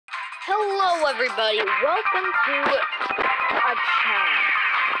Hello everybody, welcome to a challenge.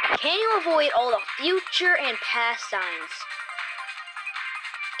 Can you avoid all the future and past signs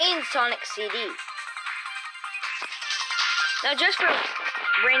in Sonic CD? Now just for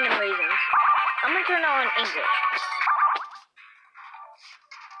random reasons, I'm going to turn on English.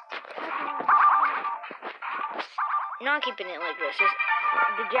 I'm not keeping it like this, just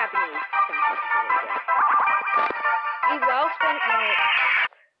the Japanese sound. I'll spend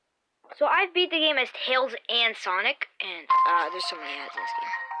So I've beat the game as Tails and Sonic, and there's so many ads in this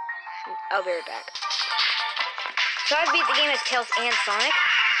game. I'll be right back. So I've beat the game as Tails and Sonic,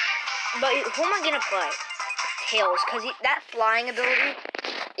 but who am I gonna play? Tails, because that flying ability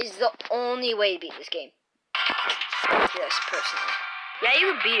is the only way to beat this game. Yes, personally. Yeah, you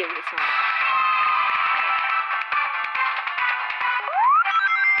would beat it with Sonic.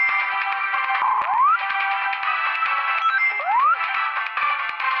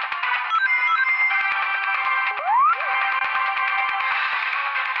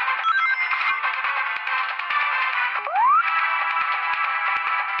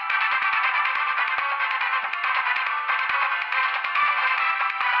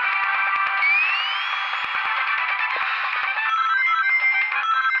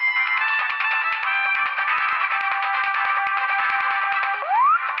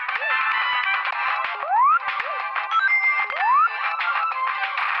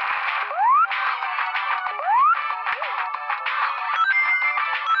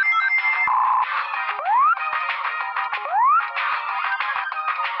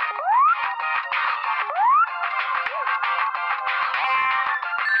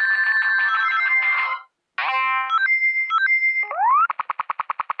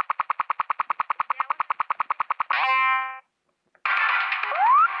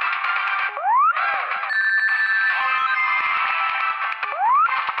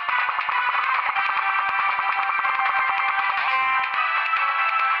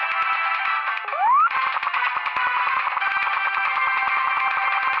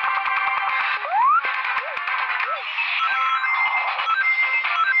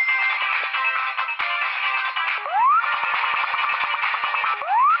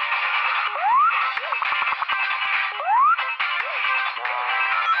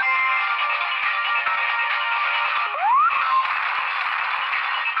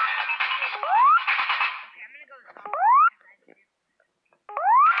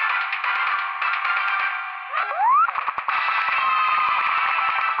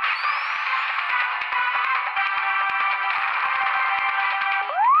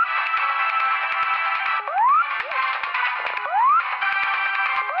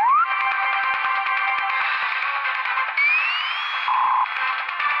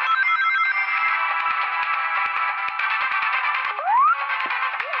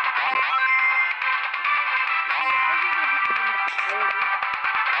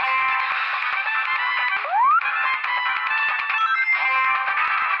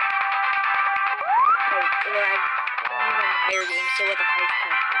 So what the heck?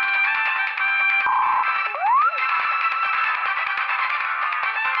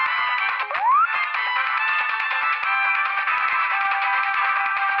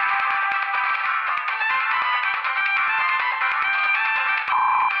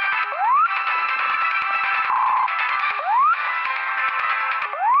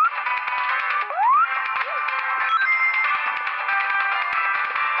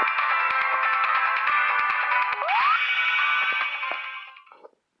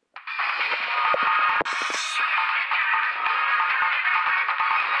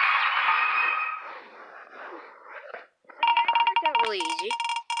 Really easy.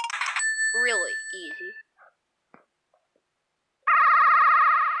 Really easy.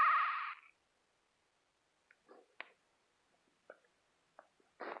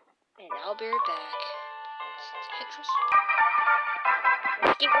 And I'll be right back. Tetris.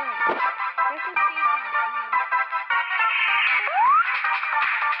 Let's keep going.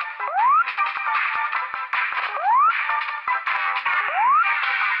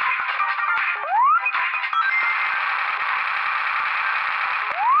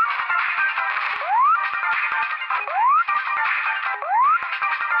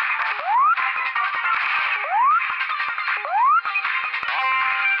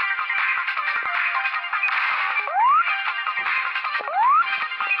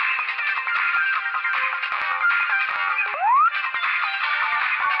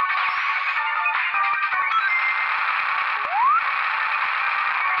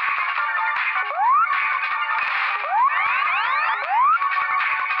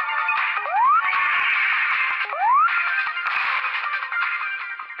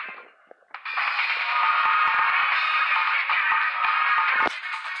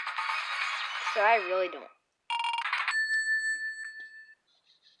 So I really don't.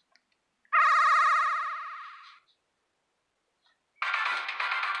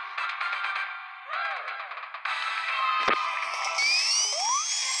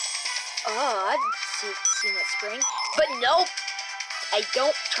 Oh, I've seen that spring. But nope. I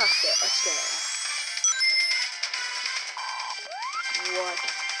don't trust it. Let's go. What?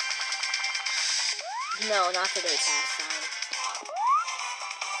 No, not today, past time.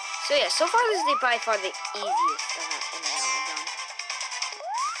 So yeah, so far this is by far the easiest MMO I've done.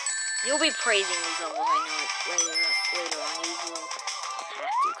 You'll be praising these levels, I know it, later on. You will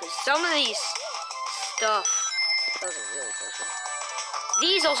have to, because some of these stuff, that was a really close one.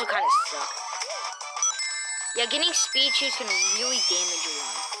 These also kind of suck. Yeah, getting speed shoots can really damage your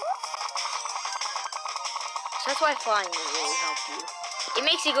one. So that's why flying will really help you. It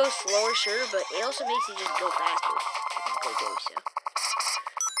makes you go slower, sure, but it also makes you just go faster. Go, so.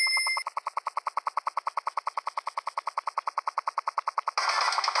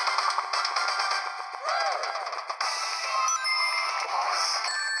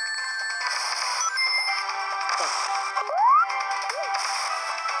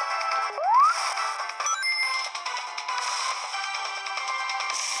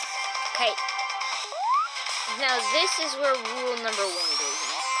 Okay. Now this is where rule number 1 goes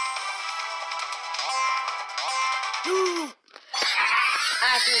in.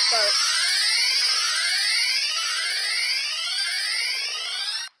 After you start.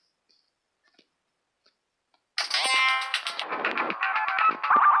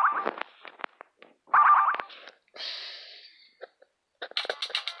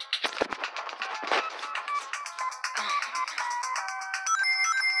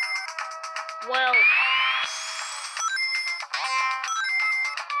 Well,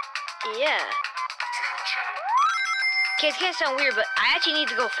 yeah. Okay, it's gonna sound weird, but I actually need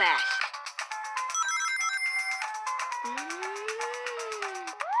to go fast.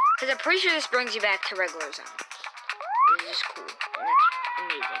 Because I'm pretty sure this brings you back to regular zone. This is just cool. And that's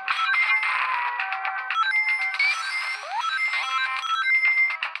amazing.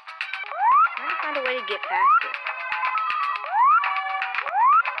 I'm trying to find a way to get past it.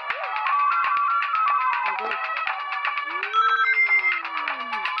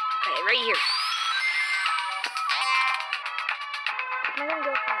 Okay, right here. I'm gonna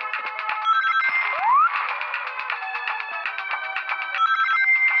go fast.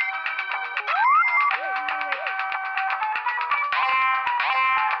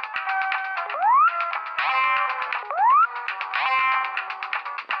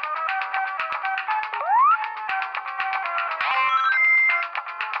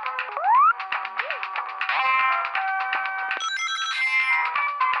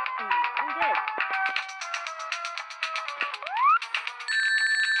 I'm dead.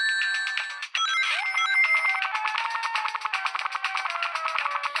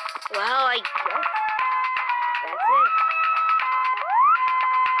 Well, I guess that's it.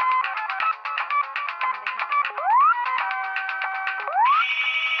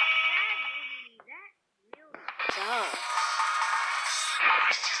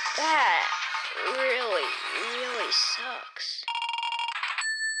 That really sucks.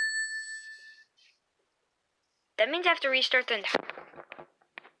 That means I have to restart the entire.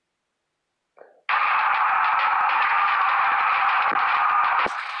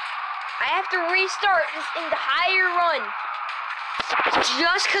 I have to restart this entire run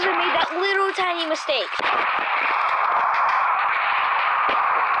just because I made that little tiny mistake.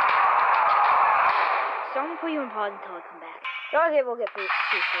 So I'm gonna put you on pause until I come back. Okay, we'll get through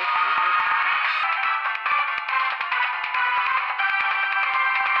first.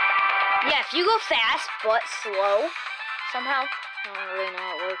 Yeah, if you go fast but slow, somehow, I don't really know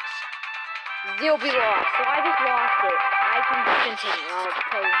how it works, you'll be lost. So I just lost it. I can continue. I'll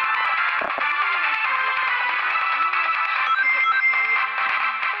tell you now.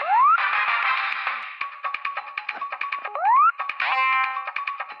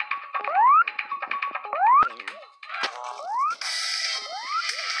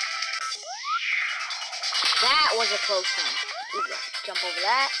 That was a close one. Easy. Jump over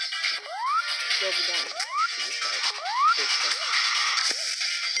that. You'll be done.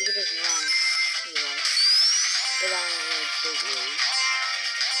 You can just run. Anyway. Without any big rules.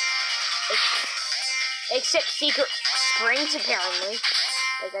 Except secret springs, apparently.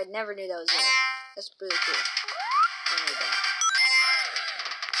 Like, I never knew that was there. That's really cool. I knew that.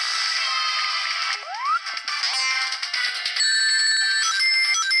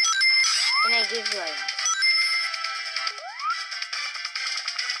 And it gives you items.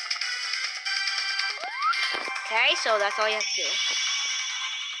 Okay, so that's all you have to do.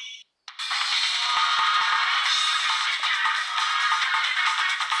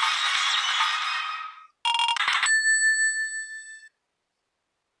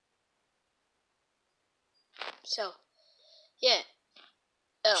 So, yeah.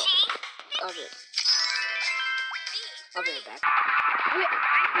 Oh, I'll be right back.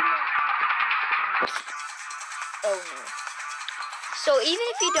 Oh no. So even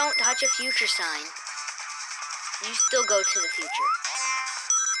if you don't touch a future sign, you still go to the future.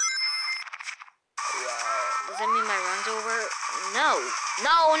 Does that mean my run's over? No.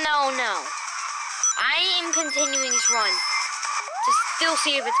 No, no, no. I am continuing this run to still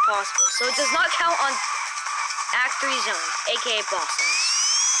see if it's possible. So it does not count on Act 3 zone, aka boss zones.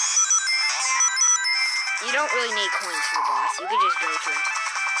 You don't really need coins for the boss. You could just go to him.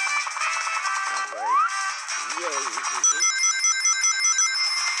 Really easy.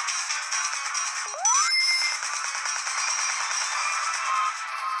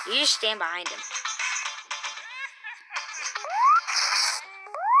 You just stand behind him.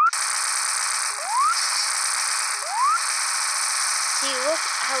 See, look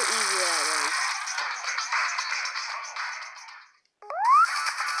how easy that was.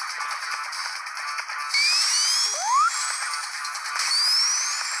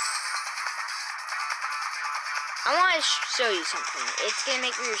 I want to show you something. It's gonna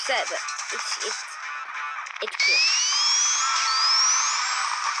make me reset, but it's cool.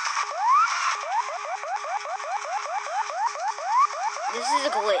 This is a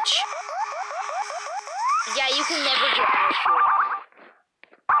glitch. Yeah, you can never get out of here.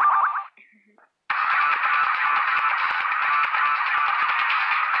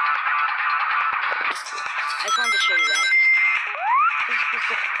 I just wanted to show you that. Just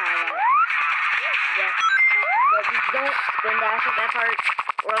specific highlight. Yeah. But just don't spin dash at that part,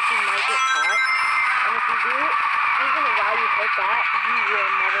 or else you might get caught. And if you do, even while you hit that, you will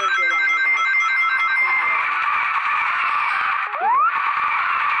never get out of that.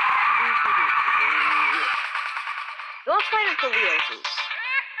 Don't fight him for real, please.